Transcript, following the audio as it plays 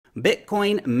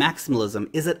Bitcoin maximalism,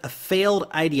 is it a failed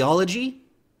ideology,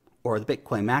 or are the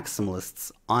Bitcoin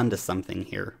maximalists onto something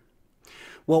here?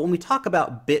 Well, when we talk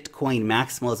about Bitcoin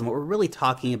maximalism, what we're really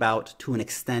talking about to an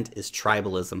extent is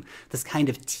tribalism, this kind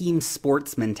of team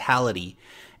sports mentality.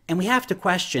 And we have to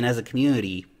question as a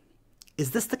community,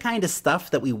 is this the kind of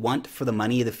stuff that we want for the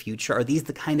money of the future? Are these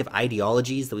the kind of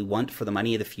ideologies that we want for the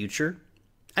money of the future?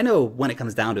 I know when it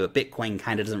comes down to it, Bitcoin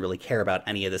kind of doesn't really care about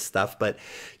any of this stuff, but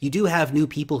you do have new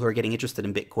people who are getting interested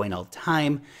in Bitcoin all the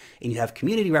time, and you have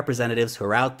community representatives who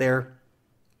are out there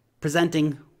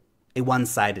presenting a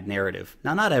one-sided narrative.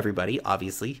 Now, not everybody,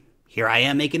 obviously. Here I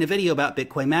am making a video about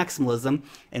Bitcoin maximalism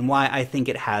and why I think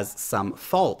it has some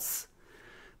faults.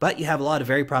 But you have a lot of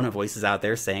very prominent voices out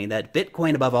there saying that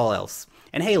Bitcoin above all else.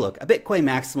 And hey, look, a Bitcoin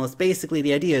maximalist, basically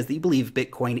the idea is that you believe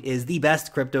Bitcoin is the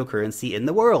best cryptocurrency in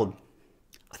the world.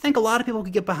 I think a lot of people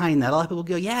could get behind that. A lot of people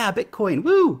go, yeah, Bitcoin,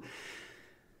 woo!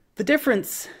 The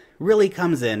difference really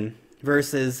comes in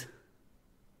versus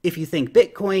if you think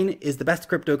Bitcoin is the best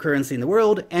cryptocurrency in the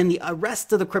world and the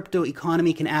rest of the crypto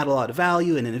economy can add a lot of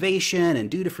value and innovation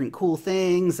and do different cool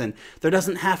things, and there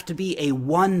doesn't have to be a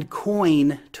one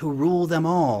coin to rule them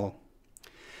all.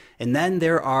 And then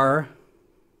there are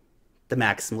the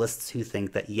maximalists who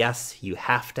think that yes, you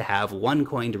have to have one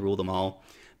coin to rule them all.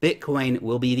 Bitcoin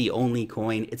will be the only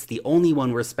coin. It's the only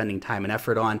one worth spending time and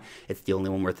effort on. It's the only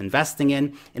one worth investing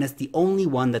in. And it's the only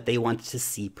one that they want to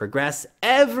see progress.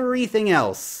 Everything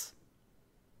else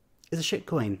is a shit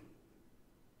coin.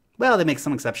 Well, they make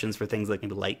some exceptions for things like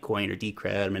maybe Litecoin or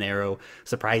Decred, Monero.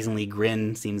 Surprisingly,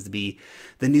 Grin seems to be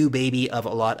the new baby of a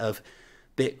lot of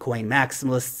Bitcoin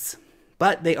maximalists.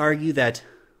 But they argue that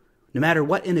no matter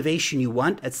what innovation you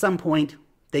want, at some point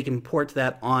they can port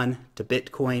that on to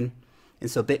Bitcoin. And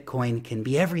so Bitcoin can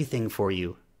be everything for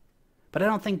you. But I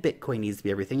don't think Bitcoin needs to be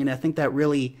everything. And I think that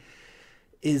really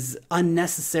is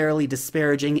unnecessarily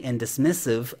disparaging and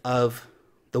dismissive of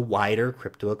the wider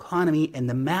crypto economy and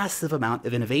the massive amount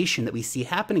of innovation that we see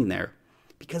happening there.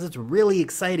 Because it's really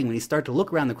exciting when you start to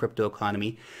look around the crypto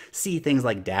economy, see things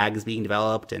like DAGs being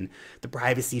developed and the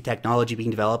privacy technology being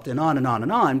developed and on and on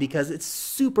and on, because it's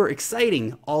super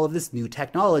exciting, all of this new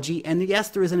technology. And yes,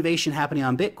 there is innovation happening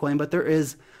on Bitcoin, but there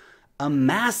is a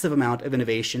massive amount of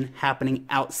innovation happening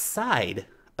outside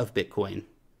of Bitcoin.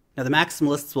 Now, the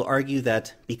maximalists will argue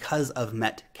that because of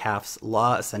Metcalfe's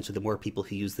law, essentially the more people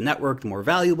who use the network, the more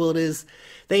valuable it is.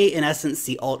 They, in essence,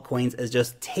 see altcoins as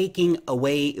just taking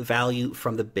away value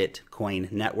from the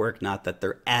Bitcoin network, not that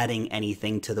they're adding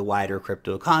anything to the wider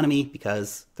crypto economy,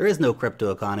 because there is no crypto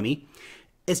economy.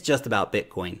 It's just about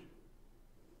Bitcoin.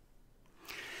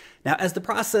 Now, as the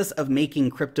process of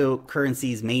making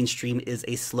cryptocurrencies mainstream is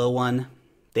a slow one,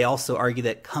 they also argue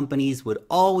that companies would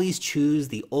always choose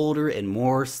the older and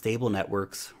more stable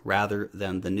networks rather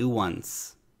than the new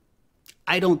ones.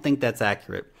 I don't think that's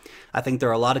accurate. I think there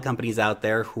are a lot of companies out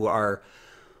there who are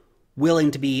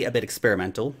willing to be a bit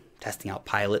experimental, testing out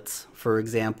pilots, for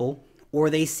example,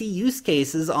 or they see use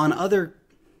cases on other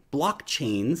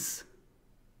blockchains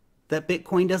that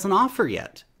Bitcoin doesn't offer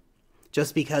yet.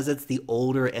 Just because it's the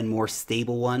older and more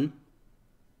stable one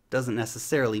doesn't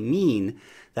necessarily mean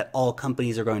that all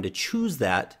companies are going to choose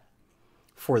that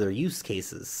for their use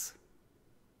cases.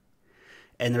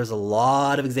 And there's a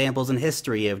lot of examples in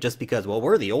history of just because, well,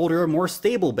 we're the older and more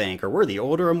stable bank, or we're the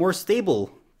older and more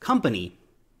stable company.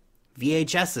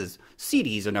 VHSs,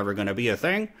 CDs are never going to be a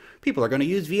thing. People are going to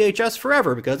use VHS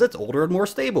forever because it's older and more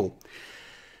stable.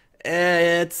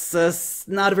 It's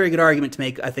not a very good argument to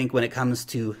make, I think, when it comes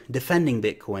to defending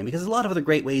Bitcoin, because there's a lot of other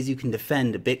great ways you can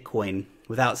defend Bitcoin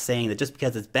without saying that just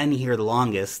because it's been here the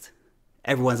longest,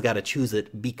 everyone's got to choose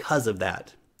it because of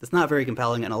that. It's not very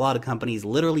compelling, and a lot of companies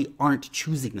literally aren't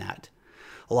choosing that.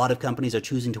 A lot of companies are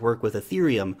choosing to work with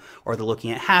Ethereum, or they're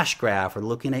looking at Hashgraph, or they're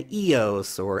looking at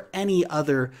EOS, or any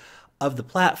other of the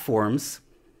platforms,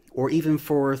 or even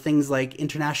for things like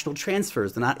international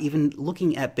transfers. They're not even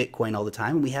looking at Bitcoin all the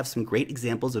time. And we have some great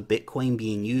examples of Bitcoin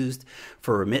being used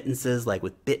for remittances, like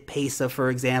with BitPesa, for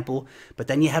example. But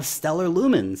then you have Stellar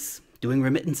Lumens doing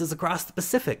remittances across the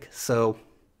Pacific. So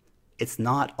it's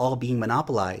not all being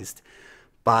monopolized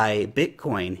by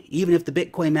Bitcoin. Even if the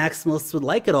Bitcoin maximalists would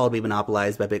like it all to be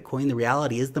monopolized by Bitcoin, the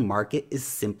reality is the market is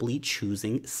simply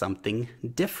choosing something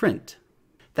different.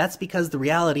 That's because the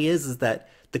reality is that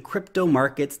the crypto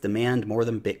markets demand more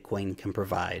than Bitcoin can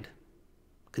provide.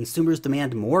 Consumers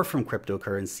demand more from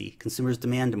cryptocurrency. Consumers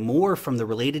demand more from the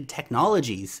related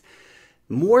technologies,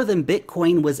 more than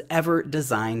Bitcoin was ever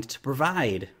designed to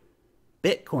provide.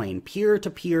 Bitcoin,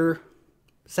 peer-to-peer,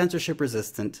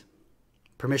 censorship-resistant,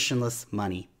 permissionless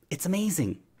money. It's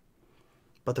amazing.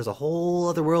 But there's a whole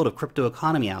other world of crypto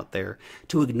economy out there.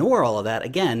 To ignore all of that,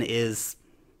 again, is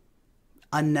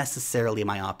unnecessarily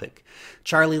myopic.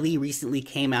 Charlie Lee recently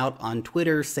came out on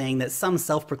Twitter saying that some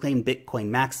self-proclaimed Bitcoin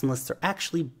maximalists are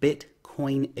actually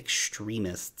Bitcoin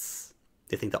extremists.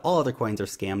 They think that all other coins are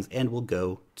scams and will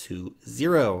go to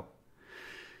zero.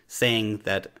 Saying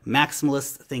that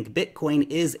maximalists think Bitcoin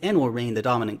is and will remain the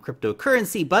dominant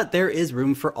cryptocurrency, but there is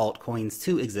room for altcoins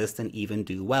to exist and even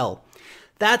do well.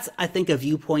 That's, I think, a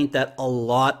viewpoint that a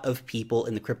lot of people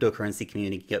in the cryptocurrency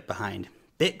community get behind.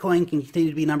 Bitcoin can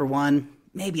continue to be number one.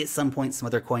 Maybe at some point some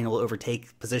other coin will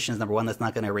overtake position as number one. That's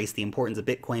not going to erase the importance of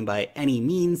Bitcoin by any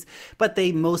means, but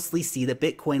they mostly see that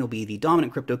Bitcoin will be the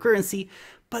dominant cryptocurrency.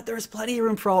 But there's plenty of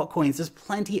room for altcoins. There's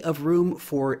plenty of room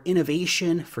for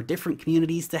innovation, for different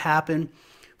communities to happen,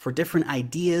 for different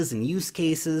ideas and use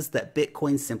cases that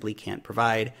Bitcoin simply can't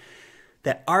provide.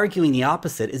 That arguing the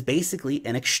opposite is basically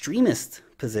an extremist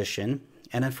position.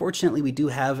 And unfortunately, we do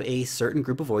have a certain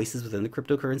group of voices within the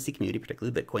cryptocurrency community,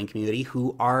 particularly the Bitcoin community,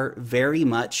 who are very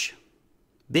much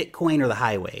Bitcoin or the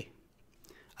highway.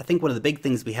 I think one of the big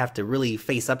things we have to really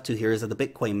face up to here is that the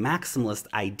Bitcoin maximalist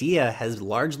idea has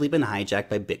largely been hijacked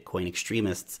by Bitcoin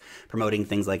extremists, promoting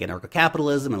things like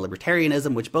anarcho-capitalism and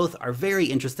libertarianism, which both are very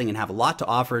interesting and have a lot to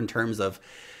offer in terms of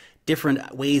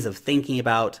different ways of thinking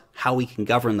about how we can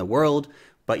govern the world,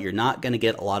 but you're not going to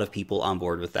get a lot of people on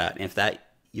board with that. And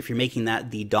if you're making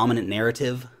that the dominant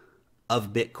narrative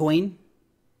of Bitcoin,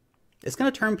 it's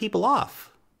going to turn people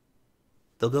off.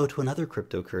 They'll go to another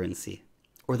cryptocurrency,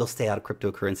 or they'll stay out of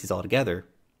cryptocurrencies altogether.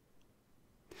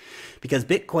 Because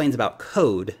Bitcoin's about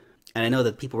code, and I know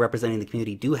that people representing the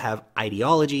community do have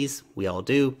ideologies, we all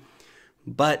do,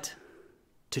 but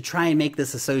to try and make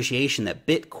this association that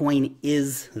Bitcoin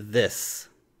is this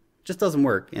just doesn't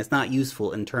work. And it's not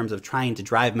useful in terms of trying to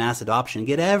drive mass adoption,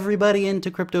 get everybody into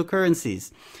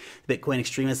cryptocurrencies. The Bitcoin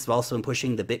extremists have also been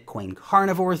pushing the Bitcoin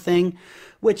carnivore thing,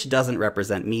 which doesn't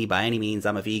represent me by any means.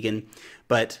 I'm a vegan,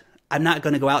 but I'm not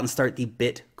going to go out and start the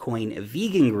Bitcoin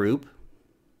vegan group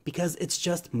because it's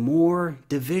just more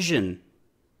division.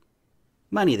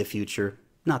 Money of the future,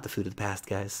 not the food of the past,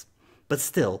 guys. But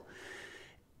still,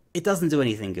 it doesn't do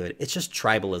anything good. It's just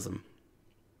tribalism.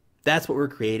 That's what we're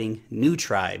creating, new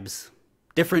tribes.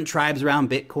 Different tribes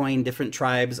around Bitcoin, different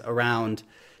tribes around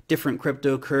different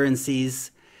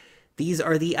cryptocurrencies. These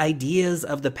are the ideas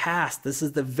of the past. This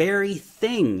is the very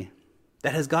thing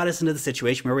that has got us into the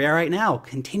situation where we are right now,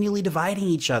 continually dividing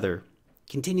each other,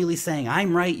 continually saying,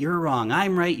 I'm right, you're wrong,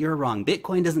 I'm right, you're wrong.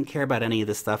 Bitcoin doesn't care about any of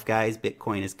this stuff, guys.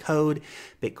 Bitcoin is code,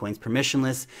 Bitcoin's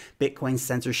permissionless, Bitcoin's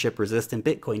censorship resistant,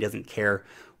 Bitcoin doesn't care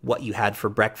what you had for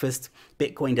breakfast.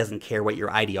 Bitcoin doesn't care what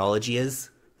your ideology is.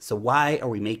 So why are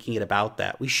we making it about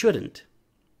that? We shouldn't.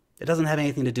 It doesn't have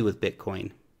anything to do with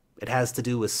Bitcoin. It has to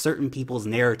do with certain people's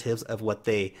narratives of what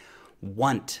they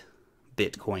want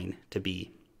Bitcoin to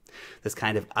be. This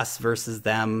kind of us versus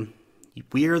them.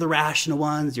 We're the rational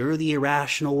ones, you're the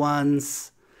irrational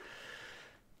ones.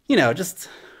 You know, just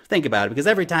think about it, because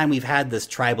every time we've had this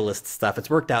tribalist stuff, it's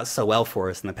worked out so well for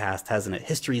us in the past, hasn't it?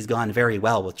 History's gone very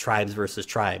well with tribes versus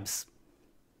tribes.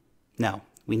 No,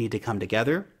 we need to come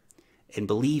together and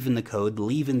believe in the code,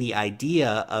 believe in the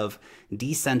idea of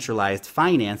decentralized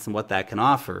finance and what that can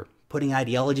offer. Putting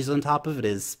ideologies on top of it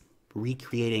is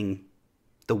recreating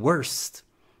the worst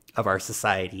of our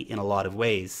society in a lot of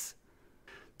ways.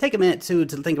 Take a minute to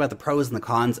think about the pros and the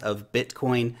cons of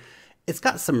Bitcoin. It's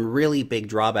got some really big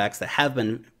drawbacks that have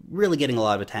been really getting a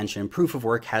lot of attention. Proof of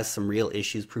work has some real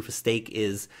issues. Proof of stake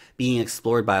is being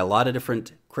explored by a lot of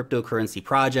different cryptocurrency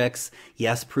projects.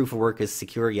 Yes, proof of work is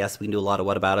secure. Yes, we can do a lot of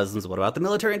whataboutisms. What about the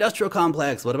military industrial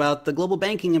complex? What about the global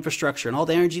banking infrastructure and all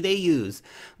the energy they use?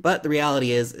 But the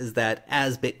reality is that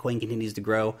as Bitcoin continues to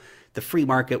grow, the free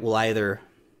market will either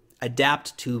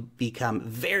adapt to become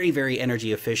very, very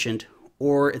energy efficient,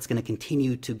 or it's going to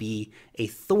continue to be a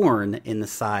thorn in the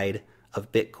side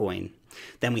of Bitcoin.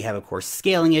 Then we have, of course,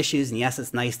 scaling issues. And yes,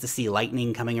 it's nice to see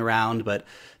Lightning coming around, but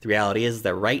the reality is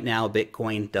that right now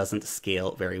Bitcoin doesn't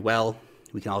scale very well.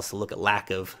 We can also look at lack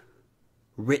of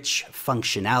rich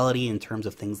functionality in terms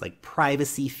of things like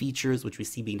privacy features, which we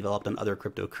see being developed on other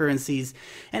cryptocurrencies.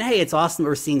 And hey, it's awesome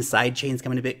we're seeing side chains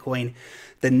coming to Bitcoin.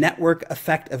 The network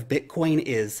effect of Bitcoin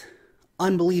is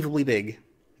unbelievably big.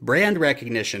 Brand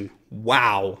recognition,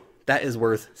 wow. That is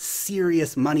worth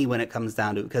serious money when it comes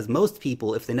down to it, because most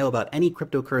people, if they know about any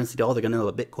cryptocurrency at all, they're going to know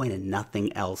about Bitcoin and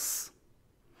nothing else.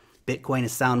 Bitcoin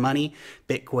is sound money.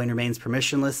 Bitcoin remains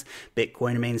permissionless.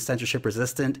 Bitcoin remains censorship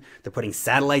resistant. They're putting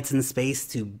satellites in space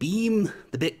to beam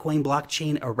the Bitcoin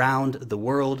blockchain around the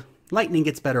world. Lightning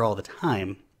gets better all the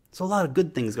time. So a lot of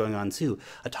good things going on too.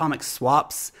 Atomic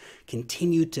swaps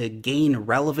continue to gain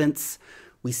relevance.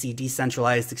 We see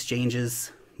decentralized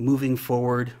exchanges moving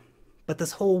forward. But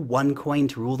this whole one coin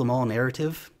to rule them all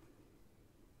narrative,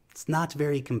 it's not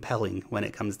very compelling when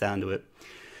it comes down to it.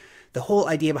 The whole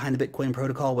idea behind the Bitcoin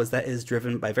protocol was that it is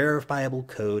driven by verifiable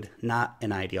code, not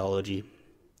an ideology.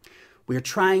 We are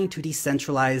trying to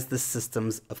decentralize the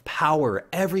systems of power.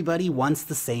 Everybody wants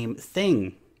the same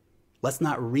thing. Let's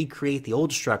not recreate the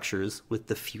old structures with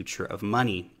the future of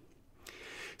money.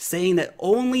 Saying that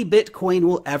only Bitcoin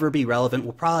will ever be relevant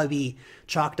will probably be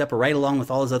chalked up right along with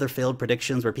all those other failed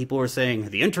predictions where people were saying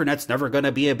the internet's never going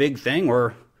to be a big thing,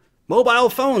 or mobile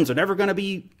phones are never going to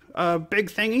be a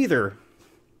big thing either.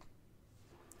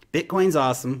 Bitcoin's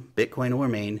awesome. Bitcoin will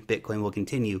remain. Bitcoin will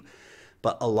continue.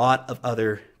 But a lot of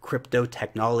other crypto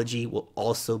technology will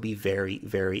also be very,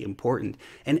 very important.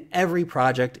 And every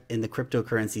project in the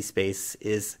cryptocurrency space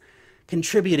is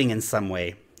contributing in some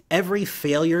way. Every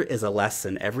failure is a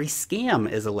lesson. Every scam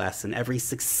is a lesson. Every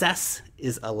success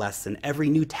is a lesson. Every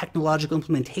new technological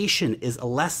implementation is a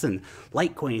lesson.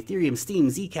 Litecoin, Ethereum, Steem,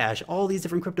 Zcash, all these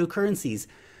different cryptocurrencies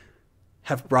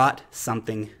have brought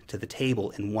something to the table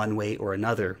in one way or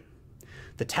another.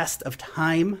 The test of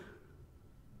time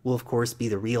will, of course, be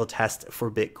the real test for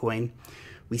Bitcoin.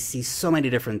 We see so many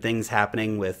different things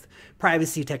happening with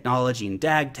privacy technology and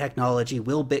DAG technology.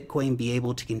 Will Bitcoin be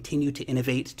able to continue to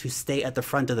innovate to stay at the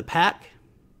front of the pack?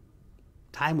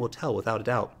 Time will tell, without a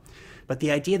doubt. But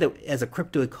the idea that as a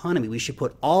crypto economy, we should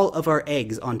put all of our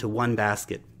eggs onto one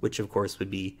basket, which of course would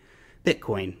be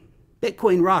Bitcoin.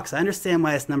 Bitcoin rocks. I understand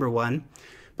why it's number one,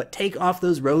 but take off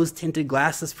those rose-tinted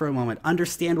glasses for a moment.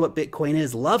 Understand what Bitcoin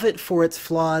is. Love it for its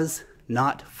flaws,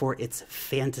 not for its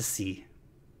fantasy.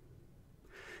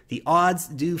 The odds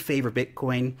do favor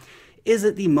Bitcoin. Is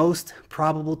it the most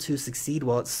probable to succeed?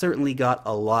 Well, it's certainly got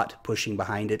a lot pushing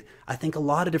behind it. I think a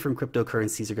lot of different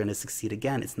cryptocurrencies are going to succeed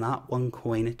again. It's not one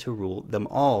coin to rule them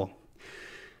all.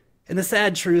 And the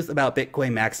sad truth about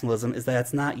Bitcoin maximalism is that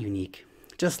it's not unique.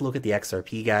 Just look at the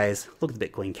XRP guys, look at the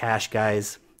Bitcoin Cash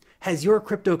guys. Has your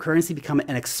cryptocurrency become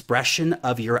an expression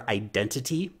of your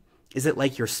identity? Is it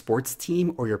like your sports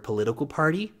team or your political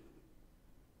party?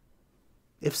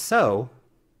 If so,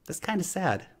 that's kind of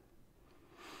sad.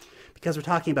 Because we're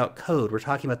talking about code, we're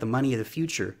talking about the money of the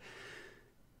future.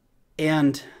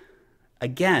 And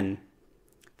again,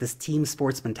 this team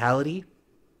sports mentality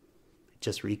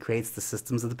just recreates the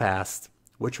systems of the past.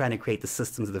 We're trying to create the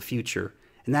systems of the future.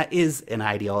 And that is an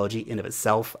ideology in of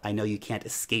itself. I know you can't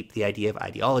escape the idea of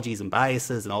ideologies and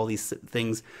biases and all these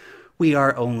things. We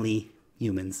are only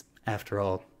humans, after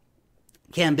all.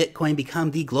 Can Bitcoin become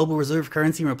the global reserve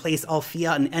currency and replace all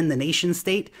fiat and end the nation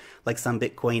state, like some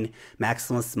Bitcoin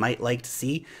maximalists might like to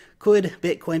see? Could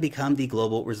Bitcoin become the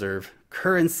global reserve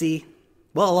currency?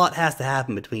 Well, a lot has to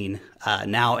happen between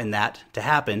now and that to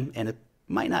happen, and it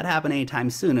might not happen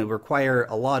anytime soon. It would require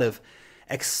a lot of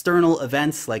external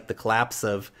events like the collapse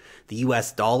of the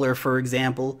US dollar, for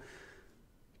example,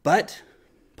 but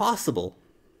possible.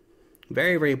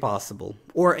 Very, very possible.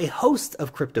 Or a host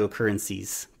of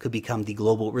cryptocurrencies could become the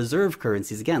global reserve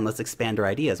currencies. Again, let's expand our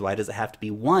ideas. Why does it have to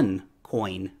be one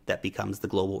coin that becomes the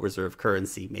global reserve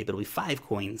currency? Maybe it'll be 5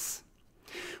 coins.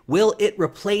 Will it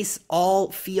replace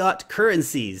all fiat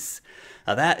currencies?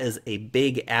 Now, that is a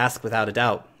big ask without a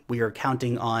doubt. We are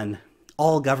counting on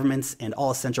all governments and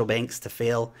all central banks to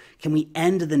fail. Can we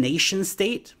end the nation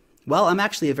state? Well, I'm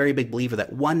actually a very big believer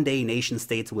that one day nation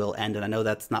states will end, and I know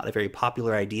that's not a very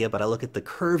popular idea, but I look at the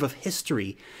curve of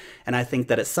history, and I think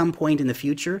that at some point in the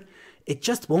future, it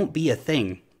just won't be a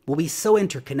thing. We'll be so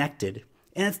interconnected.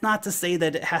 And it's not to say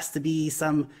that it has to be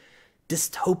some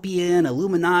dystopian,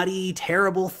 Illuminati,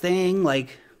 terrible thing.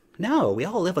 Like, no, we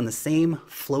all live on the same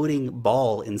floating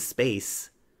ball in space.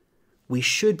 We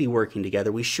should be working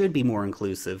together. We should be more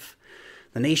inclusive.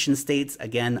 The nation states,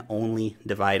 again, only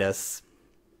divide us,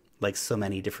 like so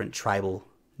many different tribal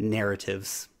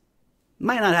narratives.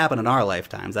 Might not happen in our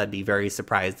lifetimes. I'd be very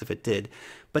surprised if it did.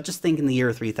 But just think in the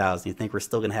year 3000, you think we're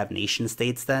still going to have nation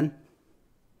states then?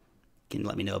 You can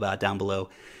let me know about it down below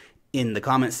in the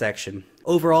comment section.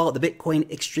 Overall, the Bitcoin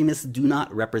extremists do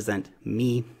not represent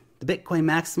me. The Bitcoin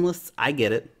maximalists, I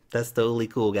get it. That's totally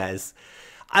cool, guys.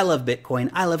 I love Bitcoin.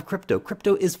 I love crypto.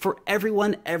 Crypto is for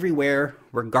everyone, everywhere,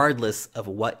 regardless of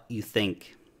what you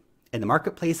think. And the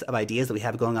marketplace of ideas that we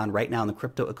have going on right now in the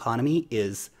crypto economy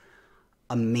is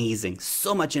amazing.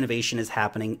 So much innovation is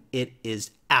happening. It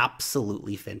is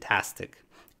absolutely fantastic.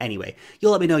 Anyway,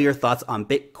 you'll let me know your thoughts on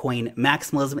Bitcoin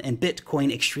maximalism and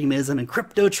Bitcoin extremism and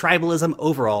crypto tribalism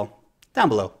overall down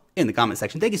below in the comment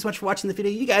section. Thank you so much for watching the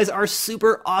video. You guys are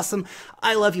super awesome.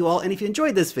 I love you all. And if you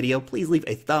enjoyed this video, please leave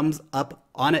a thumbs up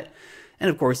on it. And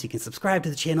of course, you can subscribe to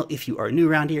the channel if you are new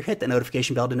around here. Hit the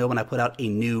notification bell to know when I put out a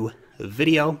new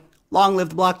video. Long live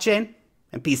the blockchain,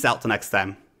 and peace out till next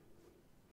time.